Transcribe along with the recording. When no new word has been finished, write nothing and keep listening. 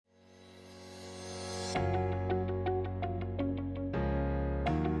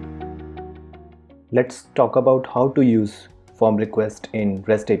Let's talk about how to use form request in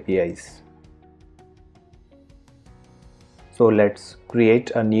REST APIs. So let's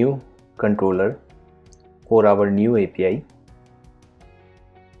create a new controller for our new API.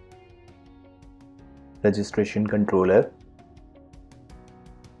 Registration controller.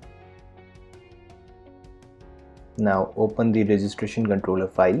 Now open the registration controller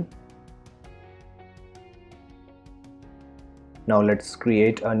file. Now let's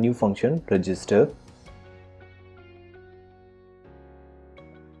create a new function, register.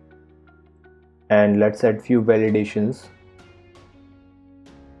 And let's add few validations.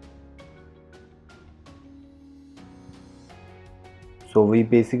 So we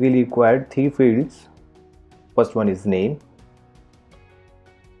basically required 3 fields. First one is name,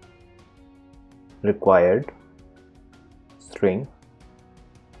 required, string,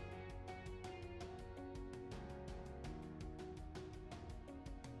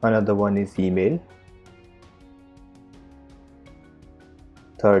 another one is email,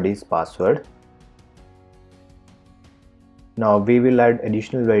 third is password. Now we will add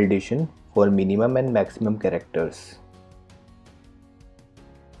additional validation for minimum and maximum characters.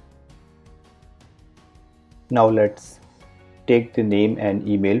 Now let's take the name and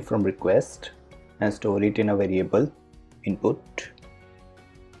email from request and store it in a variable input.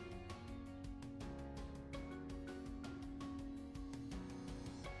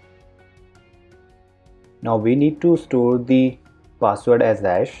 Now we need to store the password as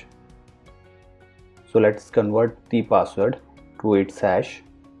hash. So let's convert the password to its hash.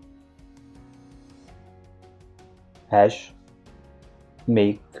 Hash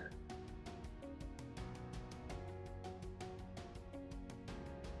make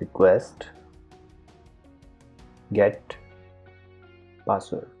request get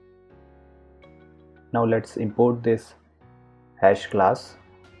password. Now let's import this hash class.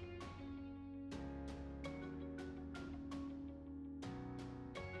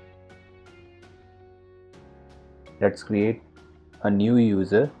 Let's create a new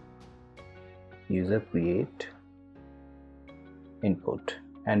user create input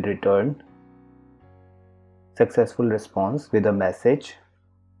and return successful response with a message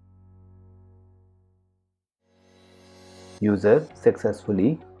user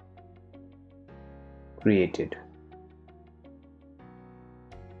successfully created.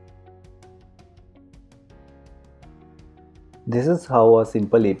 This is how a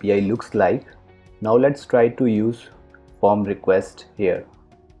simple API looks like. Now let's try to use form request here.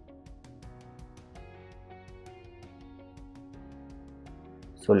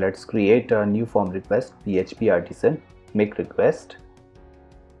 So let's create a new form request, PHP artisan, make request,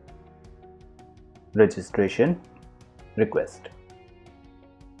 registration, request.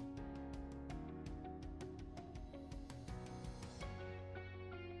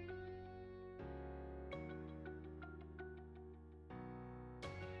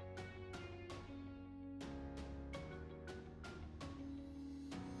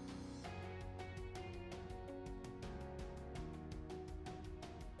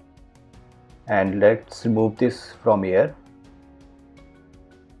 And let's remove this from here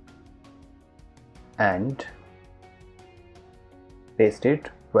and paste it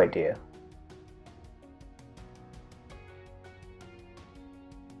right here.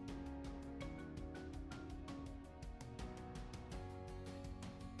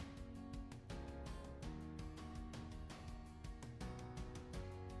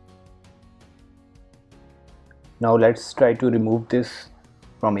 Now let's try to remove this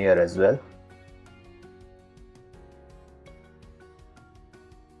from here as well.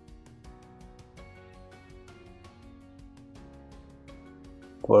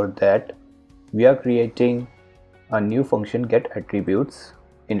 For that, we are creating a new function get attributes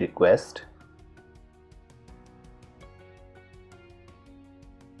in request.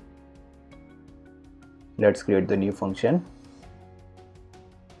 Let's create the new function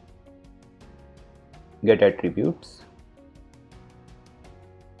get attributes.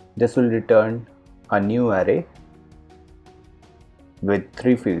 This will return a new array with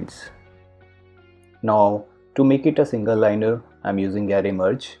 3 fields. Now to make it a single liner, I'm using array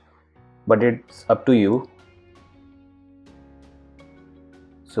merge, but it's up to you.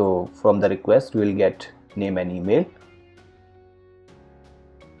 So from the request we'll get name and email,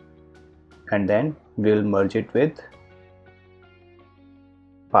 and then we'll merge it with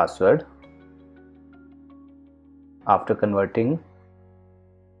password after converting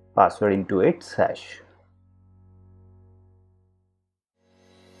password into its hash.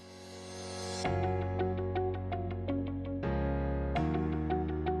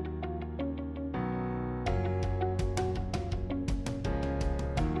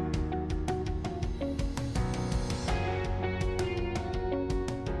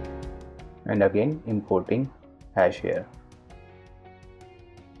 and again importing hash here.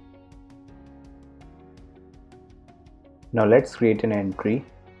 Now let's create an entry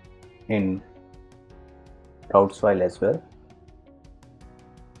in routes file as well.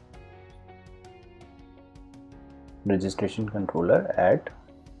 Registration controller at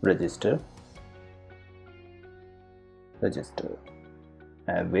register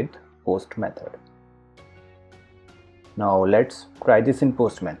and with post method. Now let's try this in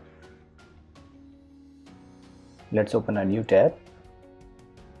Postman. Let's open a new tab.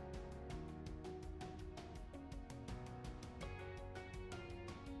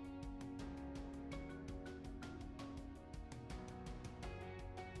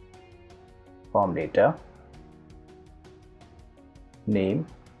 Form data, name,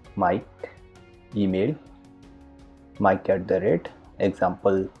 Mike, email,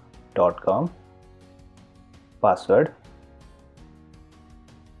 mike@example.com, password,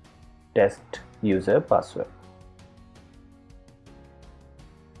 test user password.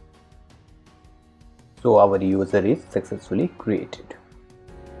 So our user is successfully created.